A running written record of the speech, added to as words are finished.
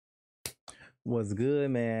What's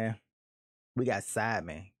good, man? We got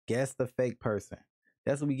Sidemen. Guess the fake person.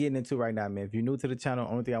 That's what we getting into right now, man. If you're new to the channel,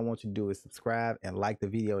 only thing I want you to do is subscribe and like the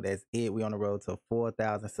video. That's it. We on the road to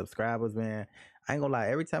 4,000 subscribers, man. I ain't gonna lie.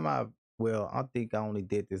 Every time I think I only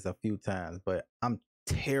did this a few times, but I'm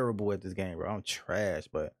terrible at this game, bro. I'm trash,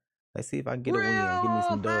 but let's see if I can get a win. Give me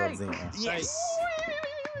some dubs in. Yes.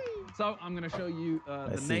 So I'm going to show you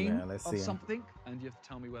the name of something, and you have to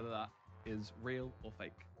tell me whether that is real or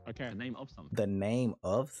fake. Okay. The name of something. The name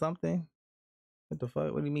of something? What the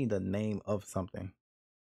fuck? What do you mean the name of something?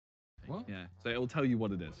 What? Yeah. So it will tell you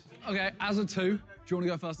what it is. Okay. As a two, do you want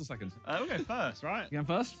to go first or second? We'll go first, right? You going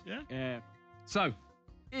first? Yeah. Yeah. So,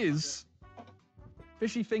 is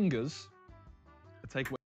Fishy Fingers a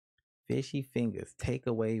takeaway? Fishy Fingers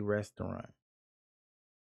takeaway restaurant.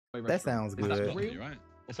 That sounds good. That's real, right?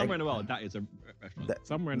 Well, somewhere in the world, that is a restaurant.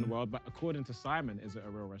 Somewhere in the world, but according to Simon, is it a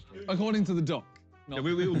real restaurant? According to the doc. No. Yeah,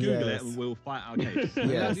 we will Google it and we'll fight our case.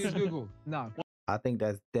 Yes. Use Google. No. I think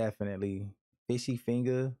that's definitely Fishy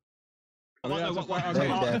Finger. Fight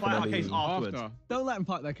our case afterwards. Don't let him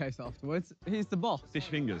fight their case afterwards. He's the boss. Fish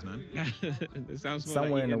fingers, man. It sounds more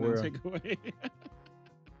somewhere like in the world. Takeaway.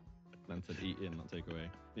 Man said eat in, not take away.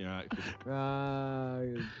 Yeah,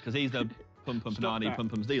 right. Because he's the pum panani pum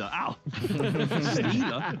dealer. Ow!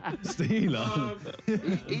 Stealer.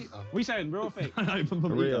 We saying real or fake? No, pum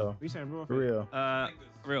Real. We saying real or fake? Real.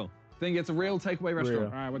 Real. Think it's a real takeaway restaurant.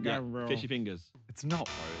 All right, we're going real. Fishy fingers. It's not,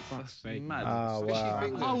 bro. It's fake. mad. Oh,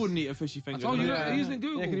 wow. I wouldn't eat a fishy finger. Oh, you're using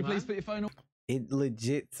Google. Yeah, can you please put your phone on? It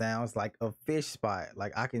legit sounds like a fish spot.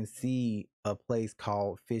 Like I can see a place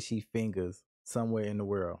called Fishy Fingers somewhere in the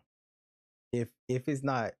world. If it's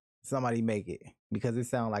not, somebody make it, because it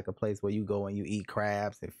sounds like a place where you go and you eat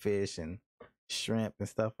crabs and fish and shrimp and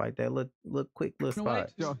stuff like that. Look quick little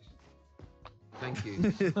spot. Josh. Thank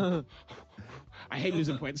you. I hate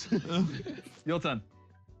losing points. Your turn.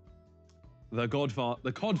 The Codfather.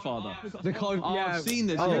 The Cod. Oh, Yeah, I've seen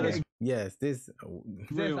this. Oh, yes, this.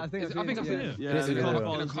 Real. I think I've seen it. Yeah, This is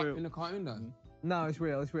real. In a cartoon, though. No, it's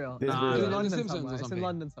real. It's real. This is Nah, real. it's in London Simpsons somewhere. or something. It's in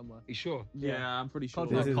London somewhere. You sure? Yeah, I'm pretty sure.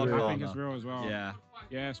 This is I real. think it's real as well. Yeah.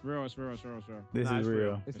 Yeah, it's real. It's real. It's real. It's real. This is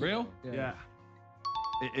real. It's Real? Yeah.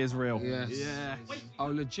 It is real. Yes. Yeah. Oh,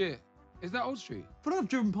 legit. Is that Old Street? But I've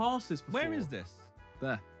driven past this before. Where is this?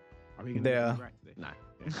 There. Are we gonna There. do it right today? Nah.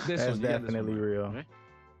 This That's one, yeah, this definitely one. real.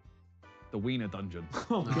 The Wiener Dungeon.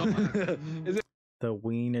 Oh, God. Is it The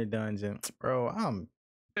Wiener Dungeon, bro.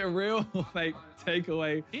 a real or fake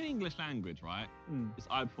takeaway? In English language, right? It's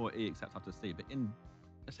I before E except after C. But in,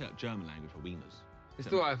 let's say, like German language for wieners. It's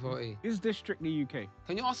still I-40. Is this strictly UK?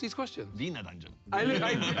 Can you ask these questions? Wiener Dungeon.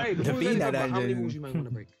 Hey, The before we say Wiener number, how many Dungeon. rules you might want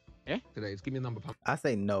to break? Yeah? Today, just give me a number. How I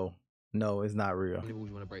say no. No, it's not real. many rules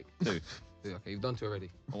you want to break? 2. Okay, you've done 2 already.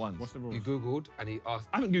 One. What's the You rules? Googled and he asked.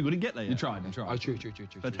 I haven't Googled, didn't get there yet. You tried. Oh, true.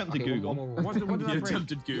 I attempted Google. One more rule. What did I break?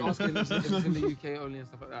 attempted You Google. asking if it's in the UK only and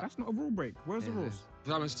stuff like that. That's not a rule break. Where's the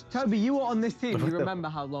rules? Toby, you were on this team. You remember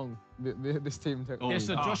how long this team took? Oh. It's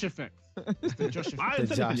the Josh effect. It's the Josh effect.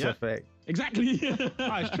 The Josh effect. Exactly.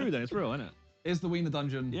 It's true then. It's real, isn't it? Is the Wiener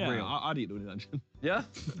Dungeon Yeah. real? I'd eat the Wiener Dungeon. Yeah?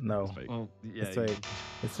 No, It's fake. Well, yeah. it's fake.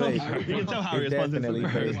 It's fake. You can tell Harry It's responds definitely to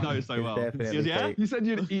fake. no so well. It's definitely He goes, yeah? fake. You said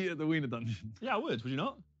you'd eat at the Wiener Dungeon. Yeah, I would. Would you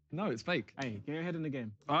not? No, it's fake. Hey, get your head in the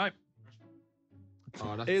game. All right.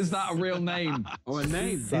 Oh, that's... Is that a real name? Oh, a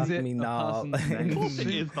name? Suck Is it me a knob. person's name? Of course it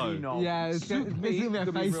is, though. Yeah, it's gonna be a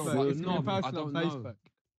Could be real, Facebook. but It's gonna be a I person on don't know. Facebook.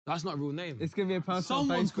 That's not a real name. It's gonna be a person on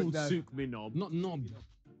Someone's Facebook. called though. Souk Me Knob. Not Knob.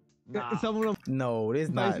 Someone on No, it's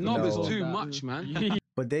not. Knob is no. too much, man.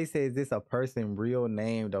 But they say, is this a person real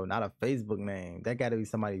name though, not a Facebook name? That got to be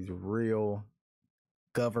somebody's real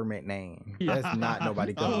government name. That's not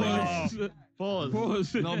nobody government name.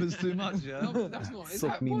 Pause. Knob is too much, yeah? No, that's not. Is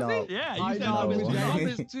Suck that, me was knob. it? Yeah, I you said know, Knob I'm is with Knob too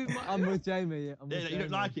is too much. I'm with Jamie. Yeah, I'm with Yeah, you Jamie.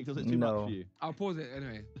 don't like it because it's too No. much for you. I'll pause it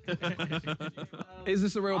anyway. Is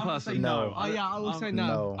this a real I'm gonna person? say No. Oh yeah, I will say no.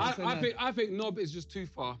 No. I'll say no. I think Knob is just too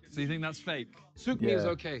far. So you think that's fake? Souk me is Yeah.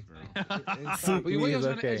 okay. Suck But me what is you're trying to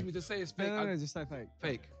okay. edge me to say is fake. No, just say fake.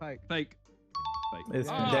 Fake. Fake. Fake. It's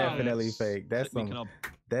Ah, definitely yes. fake.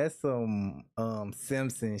 That's some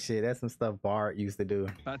Simpson shit. That's some stuff Bart used to do.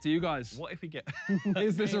 Back to you guys. What if we get...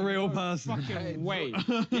 Is this a real person? Fucking way.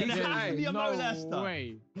 There be a Mo No Lester.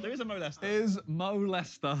 way. There is a Mo Lester. Is Mo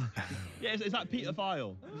Lester? Yeah, is that Peter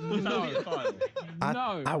File? Is that Peter File?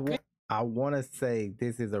 No. I want to say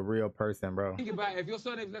this is a real person, bro. Think about it. If your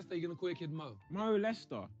surname's Lester, you're gonna call your kid Mo. Mo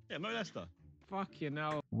Lester. Yeah, Mo Lester. Fucking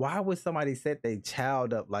hell. Why would somebody set their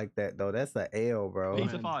child up like that though? That's an L, bro.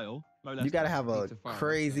 Peter File. Mo Lester. You gotta have a Peter File,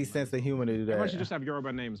 crazy that's it, man. sense of humor to do Everyone should that. just have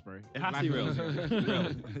Yoruba names, bro. It has to be real.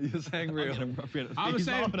 Real. You're saying real. I'm He's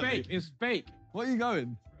saying laughing at me. fake. It's fake. What are you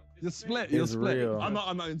going? You're split. It's You're split. real. I'm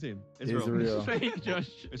not in team. It's It's real. real. Fake, Josh.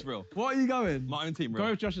 It's real. What are you going? My own team, real.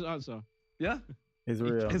 Go with Josh's answer. Yeah? It's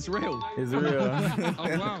real. It's real. It's real.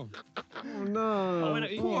 Oh, wow. Oh no.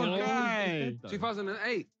 Poor guy.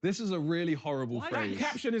 2008. This is a really horrible That phrase.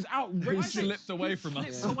 caption is He outrageous. slipped away from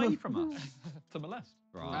us. Slipped away from us to molest.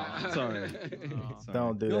 Right. Sorry.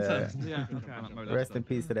 Don't do Your that. turn. Yeah. Okay. Rest in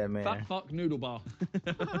peace to that man. Fat fuck noodle bar.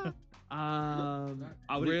 I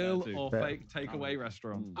would eat Real that too. or That- fake takeaway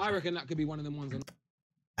restaurant? I reckon that could be one of them ones on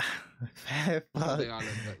Fat fuck. the island.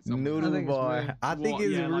 But somewhere. Noodle I think it's bar. real. I think What?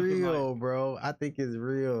 it's Yeah, like in, real, bro. I think it's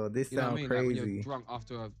real. This You know what I sounds mean? Like when crazy. you're drunk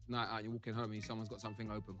after a night out and you're walking home and someone's got something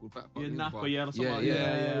open called Fat Fuck Yeah, Noodle nah, Bar. but yeah, that's Yeah, what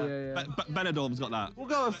yeah. Benidorm's got that. We'll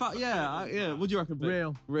go with fat. Yeah. What do you reckon? Vic?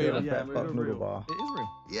 Real. Real. Yeah, Fat fuck real. noodle bar. It is real.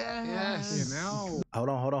 Yes. Yeah, now. Hold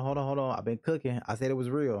on. I've been cooking. I said it was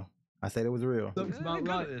real. I said it was real. Looks about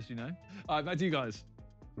right. This, you know. All right, back to you guys.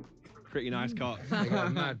 Pretty nice cock. They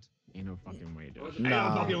got mad. Ain't no fucking way, Josh.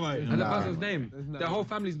 Nah. fucking way. And the Nah. person's name. There's no- Their whole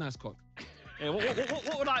family's nice cock. Yeah, what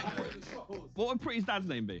would Pretty's dad's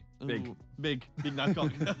name be? Big nice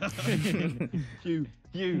cock. Hugh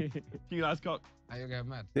nice cock. How you get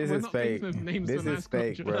mad? This We're is not fake. thinking of names This for is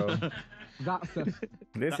mascots, fake, bro. That's a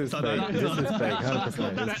This is That's- fake. This is fake.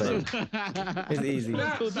 100%. It's fake. It's easy.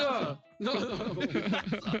 That's a. No.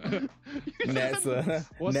 Natsa.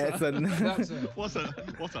 What's that? Natsa. That's a. What's a?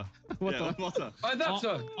 What's a? Oh, that's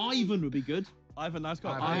a. Ivan would be good. Ivan nice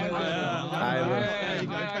cock. Ivan.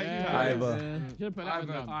 Ivan. Should put that one Ivan.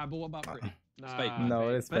 down. All right, but what about Britain? Nah, fake. No,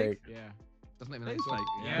 it's fake. Yeah. That's not even It's a fake.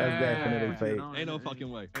 Yeah. That's definitely fake. Ain't no fucking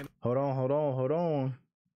way. Hold on.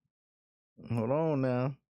 Hold on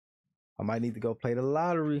now. I might need to go play the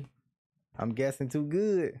lottery. I'm guessing too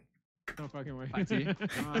good. No fucking way. Back to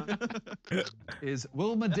you. Is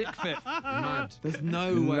Wilma Dick fit? Mad. There's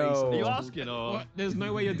no No. way. Are you asking or? What? There's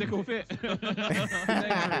no way your dick will fit.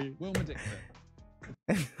 Wilma Dick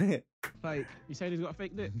fit. fake. You said he's got a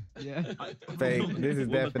fake dick. Yeah. Fake. This is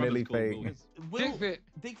definitely fake. Dick fit.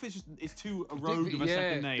 Dick Fish is too rogue Dick of a Fit,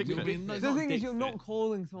 second yeah. name. Dick You know what I Fit. mean? No, it's The not thing is, Dick you're Fit. not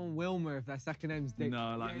calling someone Wilmer if their second name's Dick.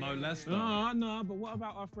 No, like molester. No, but what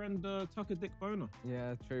about our friend Tucker Dick Boner?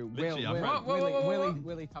 Yeah, true. Literally, I've read-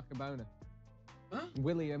 Willie Tucker Boner. Huh?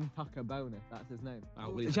 William Tucker Boner. That's his name.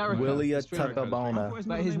 Jericho. Willie Streamer Tucker code. Boner.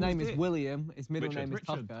 But his name is William. His middle Richard. name is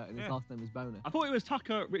Richard. Tucker, and his Yeah. last name is Boner. I thought it was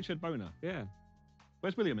Tucker Richard Boner. Yeah.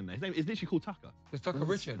 Where's William in there? His name is literally called Tucker. It's Tucker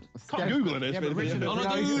Richard. Can't Google this. Yeah, but Richard- Oh, no,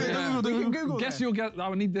 Yeah, do yeah. it. We can Google Guess it. your guess. I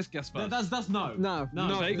would need this guess first. That's no. No.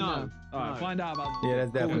 No, Fake? No. All right, find out about. Yeah, that's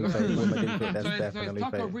definitely fake. Wilma Dick fit. That's So it's definitely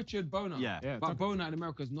Tucker fake. Richard Boner. Yeah. Yeah. But Boner in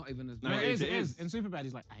America is not even as No, No, bad. it is. it is. In Superbad,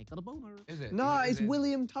 he's like, I got a boner. Is it? No, Is it's it?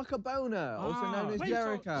 William Tucker Boner, also known as Wait,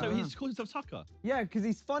 Jericho. So he's called himself Tucker. Yeah, because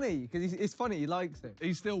he's funny. Because it's funny. He likes it.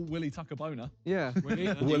 He's still Willie Tucker Boner. Yeah. Willie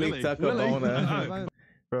Tucker Willie. Boner.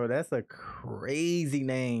 Bro, that's a crazy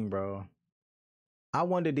name, bro. I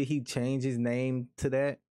wonder, did he change his name to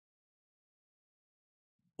that?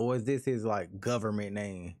 Or is this his like government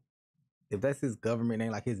name? If that's his government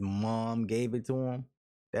name, like his mom gave it to him,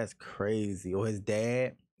 that's crazy. Or his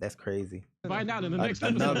dad, that's crazy. Find out in the next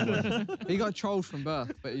Another episode. He got trolled from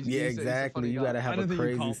birth, but he's Yeah, he's a exactly. funny You guy. gotta I have don't a think you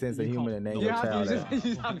crazy can't- sense of you humor to can't- name you your You have, child you that. just,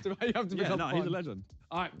 you have to Yeah, become no, he's a fun. legend.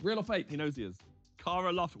 All right, real or fake? He knows he is.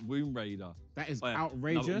 Cara Loft Womb Raider. That is Oh, yeah.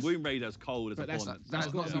 outrageous. No, Womb Raider's cold as But a that's porn. that's That's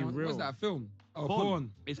got not to be someone. real. What's that film? Oh, Porn.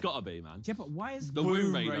 porn. It's gotta be, man. Yeah, but why is The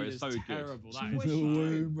Womb Raider is so good. terrible? The That is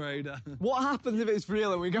Womb Raider. What happens if it's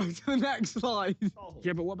real and we go to the next slide?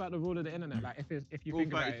 Yeah, but what about the rule of the internet? Like, if you Rule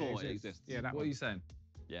think about it, 34, it it exists. exists. Yeah, that What are one. you saying?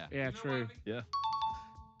 Yeah. Yeah, true.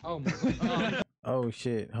 Oh my god. Oh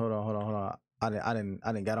shit! Hold on. I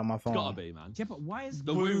didn't got on my It's phone. gotta be, man. Yeah, but why is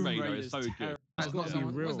The Womb Raider is so good. terrible? That's That's not got to be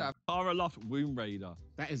someone. real. What's that? Cara Loft Womb Raider.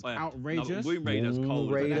 That is Oh, yeah. outrageous. No, Womb Raider's Womb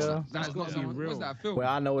cold. Raider? That's That's got not to be someone. real. What's that film? Well,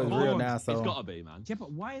 I know it's Porn. real now, It's so gotta be, man. Yeah,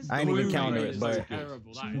 but why is I ain't the even Womb counting Raider it, so but-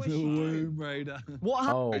 terrible? That The is Womb Raider. What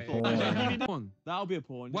oh, happened? porn. Porn. That'll be a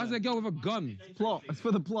porn. Why is there a girl with a gun? Plot. It's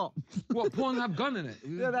for the plot. What porn have gun in it?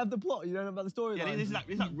 You don't have the plot. You don't know about the storyline. Yeah, this is like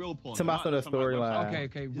real porn. Tell me about the storyline.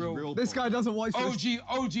 Okay, It's real. This guy doesn't watch for the,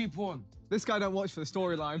 OG porn. this guy don't watch for the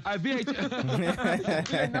storyline. I You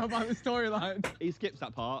don't know about the storyline. He skips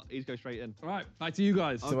that part. He's go straight in. All right, back to you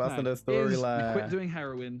guys. So what's in the Is storyline? Quit Doing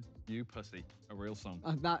Heroin, You Pussy, a real song?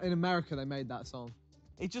 That in America they made that song.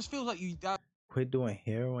 It just feels like you. Quit doing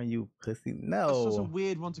heroin, you pussy. That's such a No.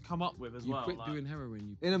 weird one to come up with as You well. quit like- doing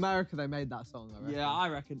heroin. You. In America they made that song. I reckon. Yeah, I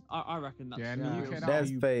reckon. I reckon that's. Yeah, in the Yeah. UK, That's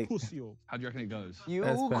you fake. pussy. How do you reckon it goes? You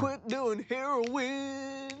That's fine. quit doing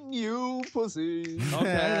heroin, you pussy. Okay, Get okay.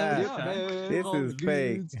 mad This on is the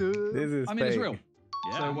fake. good stuff. This is I mean, it's fake. real.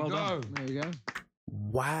 Yeah. So well done. Go. There you go.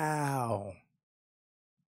 Wow.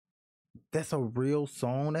 That's a real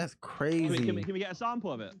song. That's crazy. Can we get a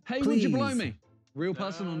sample of it? Hey, would you blow Please. me? Real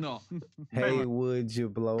person or not? Hey, would you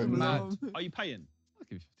blow me? Mad. Are you paying? I'll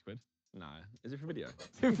give you 50 quid. No. Is it for video?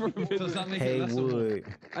 Does that make Hey, it less or more? would.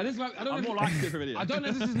 I just like, I don't I'm know. more likely to do it for video. I don't know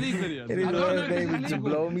if this is legal video. It is I don't know what if they this would is you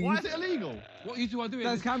blow legal. me? Why is it illegal? What you two are doing?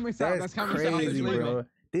 That's camera set. That's That's camera set. crazy, It's bro.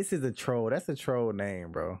 This is a troll. That's a troll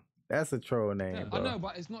name, bro. That's a troll name, I bro. know,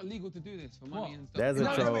 but it's not legal to do this for money and stuff. That's a No,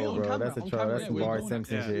 no, troll, on bro. camera, That's a on troll. camera. That's Yeah, we're Bart doing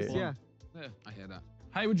Simpson it. shit. Yeah. I hear that.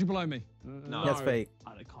 Hey, would you blow me? No. That's fake.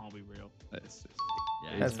 It can't be real.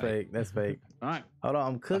 Yeah, That's fake. That's fake. All right. Hold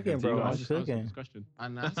on, I'm cooking, bro. I'm cooking. Discussion.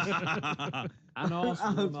 Anas. Anas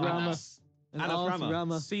Rama. Anas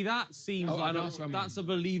Rama. See, that seems Oh, like Anas Rama. that's a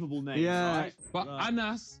believable name. Yeah. Right? But Right.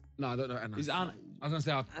 Anas No, I don't know Anas. is An. I was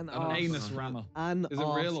gonna say An an anus rammer. An Is it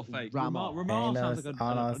real or fake? Rama. Ramar sounds like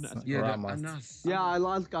Anas Yeah, Rama. Anas. Yeah, I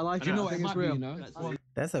like Do you know it. what I it think might it's be, real. you know?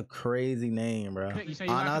 That's a crazy name, bro. You say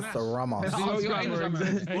you like Anas an ass? Rama. So Anas your Rama anus rammer.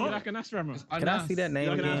 exists. Hey, you like an ass rammer? Can I see that name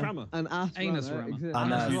Like an ass again? rammer. An ass Anus Rama Rama. exists.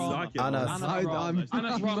 Anas. You like it? Anas.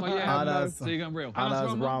 Anas Rama, yeah. Anas. So you're going real.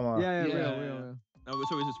 Anas Rama. Yeah, Yeah. real. No,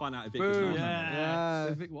 so we just find out if Vic was an Boom. arse rammer. Yeah.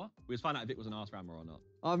 So Vic, what? We just find out if Vic was an arse rammer or not.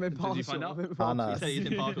 I'm impartial. you find out? I'm impartial. Anas. You say he's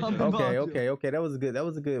impartial. I'm so- impartial. Okay. That was good. That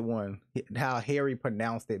was a good one. How Harry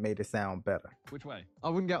pronounced it made it sound better. Which way? I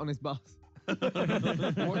wouldn't get on his bus.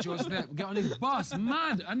 Watch your step. Get on his bus.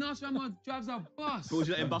 Mad. Anas Rama drives a bus. But would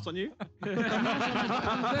you let him bust on you?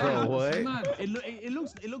 Bro, what? Mad.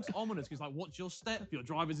 It looks ominous because like, watch your step. Your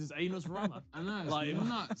driver's his anus rammer. I know. Like, Like,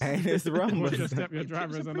 nuts. Anus Rama. What's your step? Your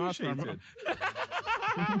driver is an ass rammer.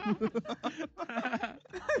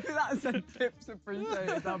 That's a tips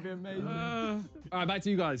appreciated. That'd be amazing. All right, back to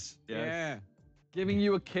you guys. Yeah. Giving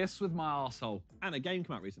you a kiss with my arsehole. And a game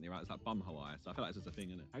came out recently, right? It's like Bumhole Eye, so I feel like it's just a thing,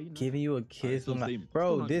 isn't it? Giving you a kiss. still with my- steam.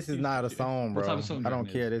 Bro, Still this is not a song, What bro. type of song I do you don't reckon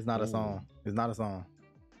it care. is? It's not a song. It's not a song.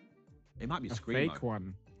 It might be A Screamo. fake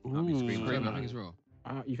one. Might be Screamo. Scream, I think it's real.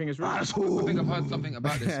 You think it's real? I think I've heard something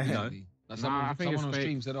about this No. recently. Like someone, I think it's someone on fake.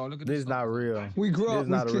 stream said, "Oh, look at This this." is not real. We grew This up is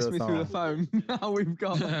not with a Kiss real Me Through the song. Phone. Now we've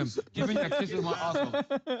got. Giving a kiss with my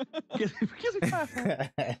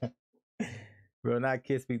arsehole. Bro, not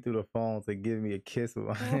kiss me through the phone to give me a kiss with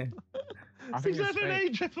my. I think it's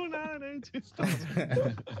fake. 678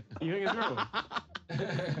 You think it's real?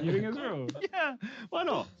 You think it's real? Yeah, why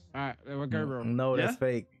not? All right, we'll go real. No, that's Yeah?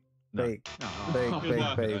 fake. No. Fake. No. Fake, It was fake, worth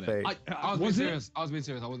it, fake, wasn't fake. it? I was being Was it? serious. I was being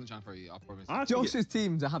serious. I wasn't trying to throw you. I promise. I think Josh's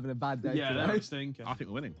teams are having a bad day Yeah, today. I was thinking. I think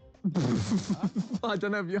we're winning. I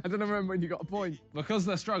don't know. I don't remember when you got a point. Because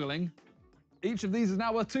they're struggling, each of these is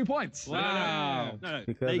now worth 2 points. No,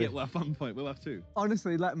 Because they it- get worth 1 point. We'll have 2.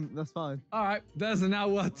 Honestly, let them. That's fine. All right, theirs are now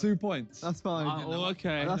worth 2 points. That's fine.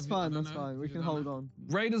 Okay. That's fine. I don't That's know. fine. We You can don't hold know. on.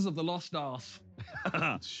 Raiders of the Lost Arse.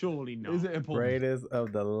 Surely not. Is it important? Raiders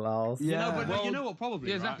of the Lost. Yeah. You know, but you know what? Probably.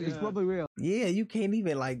 Yeah, exactly. It's probably real. Yeah, you can't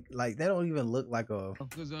even like that don't even look like a.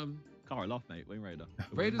 Because Can't laugh, mate. Wing Raider.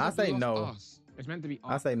 Raiders I of the say Lost no. Arse. It's meant to be.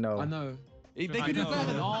 I say no. I know. They I could do know.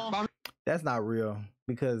 that. Oh. That's not real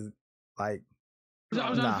because like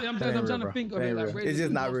I'm Nah, trying that ain't to real, think bro. of That it ain't like real. Raiders It's just of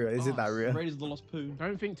the not Lost real. It's just not Arse. real. Raiders of the Lost Poon.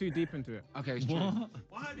 Don't think too deep into it. Okay, it's true.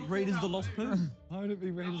 What? Raiders of the Lost Poon. Why would it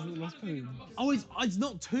be Raiders of the Lost Poon? Oh, it's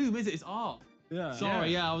not tomb, is it? It's art. Yeah.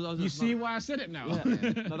 Sorry, yeah. I was You see why I said it now? Yeah.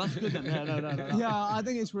 No, that's good then. No. Yeah, I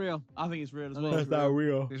think it's real. I think it's real as well. That's not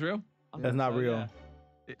real. It's real? That's not real. Yeah.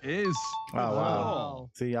 It is. Oh wow. Wow.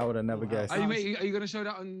 See, I would have never guessed. Are you going to show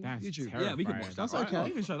that on That's YouTube? terrible. Yeah, we can watch that. That's right? okay. I'll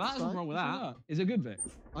even show that. There's nothing wrong with that. Is it good, Vic?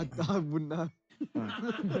 I wouldn't know.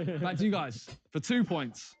 Back to you guys for 2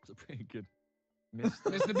 points. It's pretty good.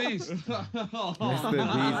 Mr. Beast. Mr.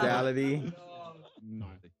 Beastality. No,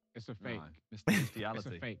 it's a fake. Mr. It's a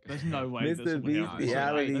Bestiality. fake. There's no way. Mr. that someone else-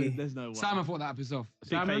 Bestiality. There's no way. Simon thought that up himself. Big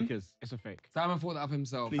Simon? fakers. It's a fake. Simon thought that up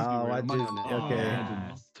himself. Please be Oh, real. I Money just on it. okay.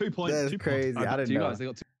 Yeah. 2 points. That's 2 points. crazy. All right, I back to didn't you know. guys. They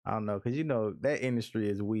got 2. I don't know, cause you know that industry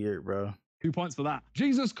is weird, bro. 2 points for that.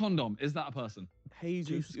 Jesus condom. Is that a person?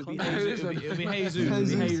 Jesus. It'll be condom. Jesus. It'll be Jesus.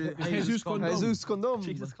 Jesus condom. Jesus condom.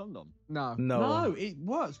 Jesus condom. No. No. No, it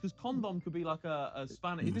works because condom could be like a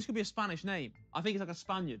Spanish. This could be a Spanish name. I think it's like a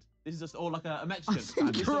Spaniard. This is just or like a Mexican.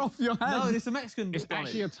 think This you're is- off your head. No, it's a Mexican. It's Spanish.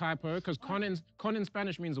 actually a typo because con in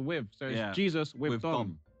Spanish means a with, so it's Yeah. Jesus with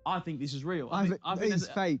dom. I think this is real. I think it's there's-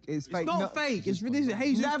 fake. It's fake. not No, fake. It's ridiculous.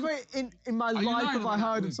 Jesus. Never in my you life lying have I about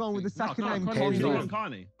heard that? of someone with the second no, name con- Jesus. condom.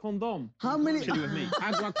 Carney. Condom. How many? Chili with meat.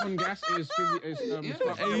 Agua con gas is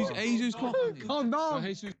Jesus condom. Condom.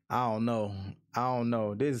 Jesus I don't know. I don't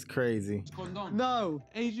know. This is crazy. condom. No.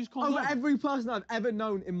 Jesus Of condom. every person I've ever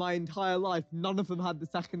known in my entire life, none of them had the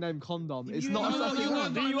second name condom. It's not a no, second no,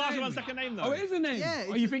 name. Did you ask him on second name though? Oh, it is a name. Yeah.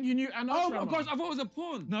 Oh, you think you knew Anas Oh my Rama? gosh, I thought it was a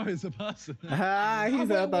porn. No, it's a person. Ah, he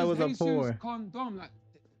said I thought it was a Jesus porn. condom. Like,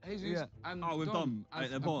 Jesus Yeah. and Oh, with Dom, as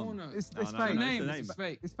they're a born. corner. It's No, fake. no, name. it's It's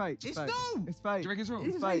fake. It's fake. It's fake. Dom. It's fake. Do you reckon it's real?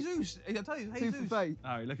 It's fake. Jesus. I'll tell you, Two Jesus. for fake.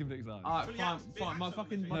 Oh, look in Vic's eyes. All right, fine. My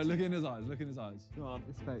fucking. No, look in his eyes. Look in his eyes. Go on.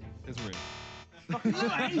 It's fake. It's real. Fucking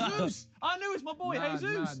look, Jesus. I knew it's my boy,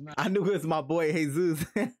 Jesus. Mad. I knew it was my boy Jesus.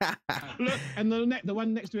 Look, and the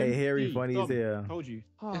one next to him. Hey, Harry, funny as Dom, hell. Told you.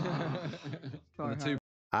 Sorry, Two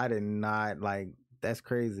I did not like. That's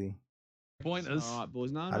crazy. pointers. All right,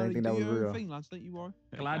 boys. No, I didn't think that was real. Thing, lads. Don't you worry.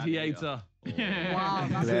 Gladiator. Wow,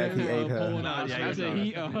 that's Glad he a ate her. Porn That's a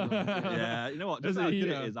heater. Yeah, you know what? Just That's how a good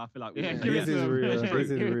heater. it is, I feel like we Yeah, should give This it is to him. real. It's This true.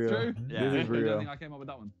 is It's real. true. This Yeah. is I don't real. think I came up with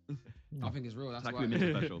that one. I think it's real. That's That why. could be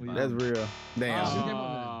Mr. Special. That's real. Damn.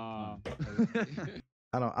 Ah.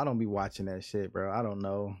 I don't be watching that shit, bro. I don't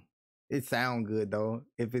know. It sound good though.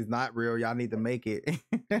 If it's not real, y'all need to make it.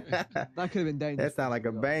 That could have been dangerous. That sound like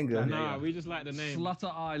a banger. Nah, we just like the name.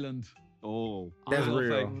 Slutter Island. Oh. That's Real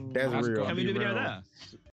real. fake. That's That's real. gotta Can we be do a video real. there?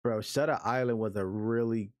 Bro, Shutter Island was a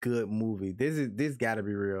really good movie. This gotta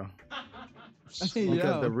be real. Because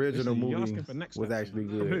the original Listen, you're movie asking for next was steps. actually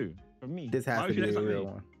For good. who? For me. This has Why to would you be a expect real me?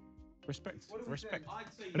 one. Respect. Respect.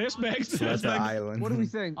 Respect. Shutter Island. What do we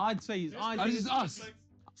think? I'd say. Oh, this is us.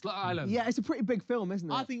 Slutter Island. Yeah, it's a pretty big film, isn't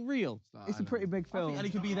it? I think real. Slutter It's a Island. pretty big film. And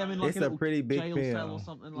it could be them in like It's a a little pretty big jail cell film. or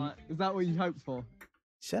something like. Is that what you hoped for?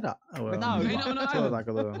 Shut up. Oh, well, no, Ain't on an it's island. like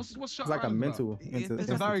a little. What's It's Shutter like a Island mental. It's a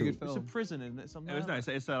very good institute. It's a film. prison, isn't it? Something. It was,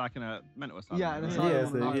 it's like in a mental asylum. Yeah, and right? it's Yeah, like-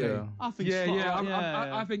 it's a, Okay. yeah. I think. Yeah, Slutter-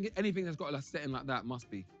 yeah. I think anything that's got a setting like that must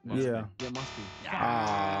be. Yeah. Yeah, must be.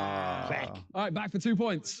 Ah. All right, back for 2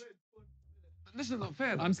 points. This is not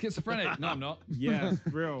fair. I'm schizophrenic. No, I'm not. Yeah,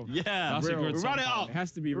 real. Yeah, That's a good run it song. up. It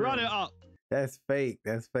has to be real. Run it up. That's fake.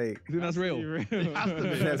 That's fake. You think that's real? It has to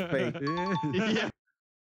be. That's fake. Yeah.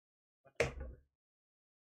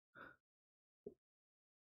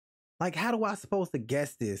 Like, how do I supposed to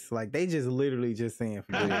guess this? Like, they just literally just saying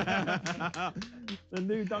for real. The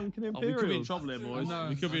new Duncan Oh, we could be in Imperial. trouble here, boys. know,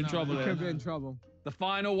 We could be I in know, trouble I We here. could be in trouble. The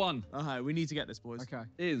final one Okay, we need to get this, boys. Okay.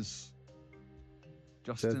 is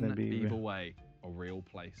Justin Justin Bieber. Bieber Way, a real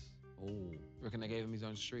place. Oh, reckon they gave him his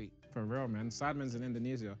own street. For real, man. Sidemen's in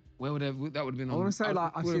Indonesia. Where would that would have been I on? want to say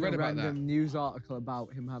like I would've seen a read about that. random news article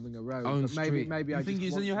about him having a road. Own But maybe street. maybe I I think just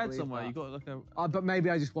it's want in your to head believe somewhere. that. You got like a. But maybe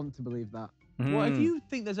I just want to believe that. Well, if Hmm. you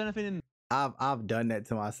think there's anything in I've done that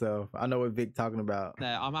to myself. I know what Vic talking about.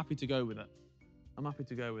 there, I'm happy to go with it. I'm happy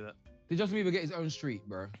to go with it. Did Justin Bieber get his own street,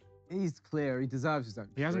 bro? He's clear. He deserves his own.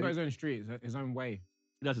 He hasn't got street. his own street, his own way.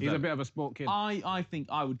 That's He's a bit of a sport kid. I think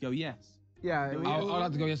I would go yes. Yeah. I'd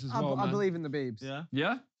like to go yes as well, I man. believe in the Biebs. Yeah.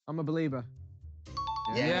 Yeah? I'm a believer.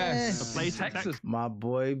 Yes. The place Texas. My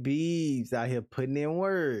boy Biebs out here putting in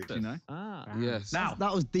work. You know? Ah. Yes. Now,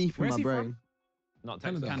 That was deep in Where's my he from? brain. Not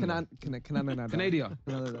Canada. Texas. Canada. Canada.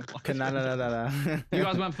 you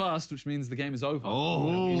guys went first, which means the game is over.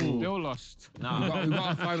 Oh. Still lost. Nah. We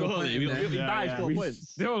got a final point Surely, in we there. bagged 4 we points.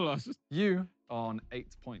 Still lost. You are on 8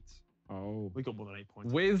 points. Oh, We got more than 8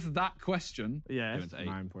 points. With that question, Yeah. Going to 8.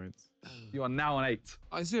 9 points. you are now on 8.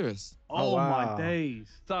 Are you serious? Oh, wow. my days.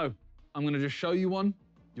 So, I'm going to just show you one.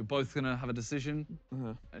 You're both going to have a decision.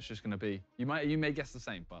 Uh-huh. It's just going to be, you may guess the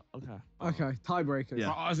same, but Okay. Okay. Tiebreakers. Yeah.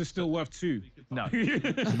 Ours is still worth 2. No. We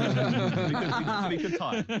could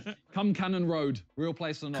tie. Come Cannon Road, real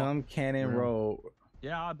place or not? Come Cannon Road.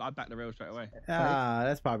 Yeah, I'd back the rail straight away. Ah,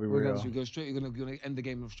 that's probably real. Should we go straight? You're gonna end the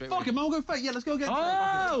game straight. Fuck it, man. We'll go fake. Yeah, let's go again.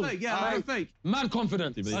 Oh! Fake. Yeah, let's go fake. Mad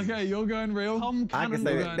confidence. Okay, you're going real. Come I can Cannon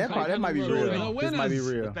say Road. that might be Cannon real. Road. The This might be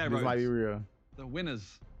winners. real. Bear This might be roads. real. The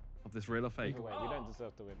winners of this real or fake. We don't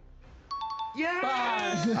deserve to win.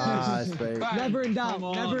 Ah, it's fake. Never in doubt. Come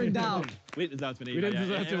on. Never in doubt. We didn't deserve to win. We didn't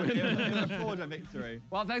deserve to win. It was a fraudulent victory.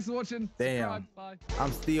 Well, thanks for watching. Damn. Subscribe. Bye.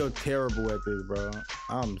 I'm still terrible at this, bro.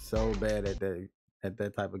 I'm so bad at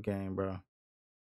that type of game, bro.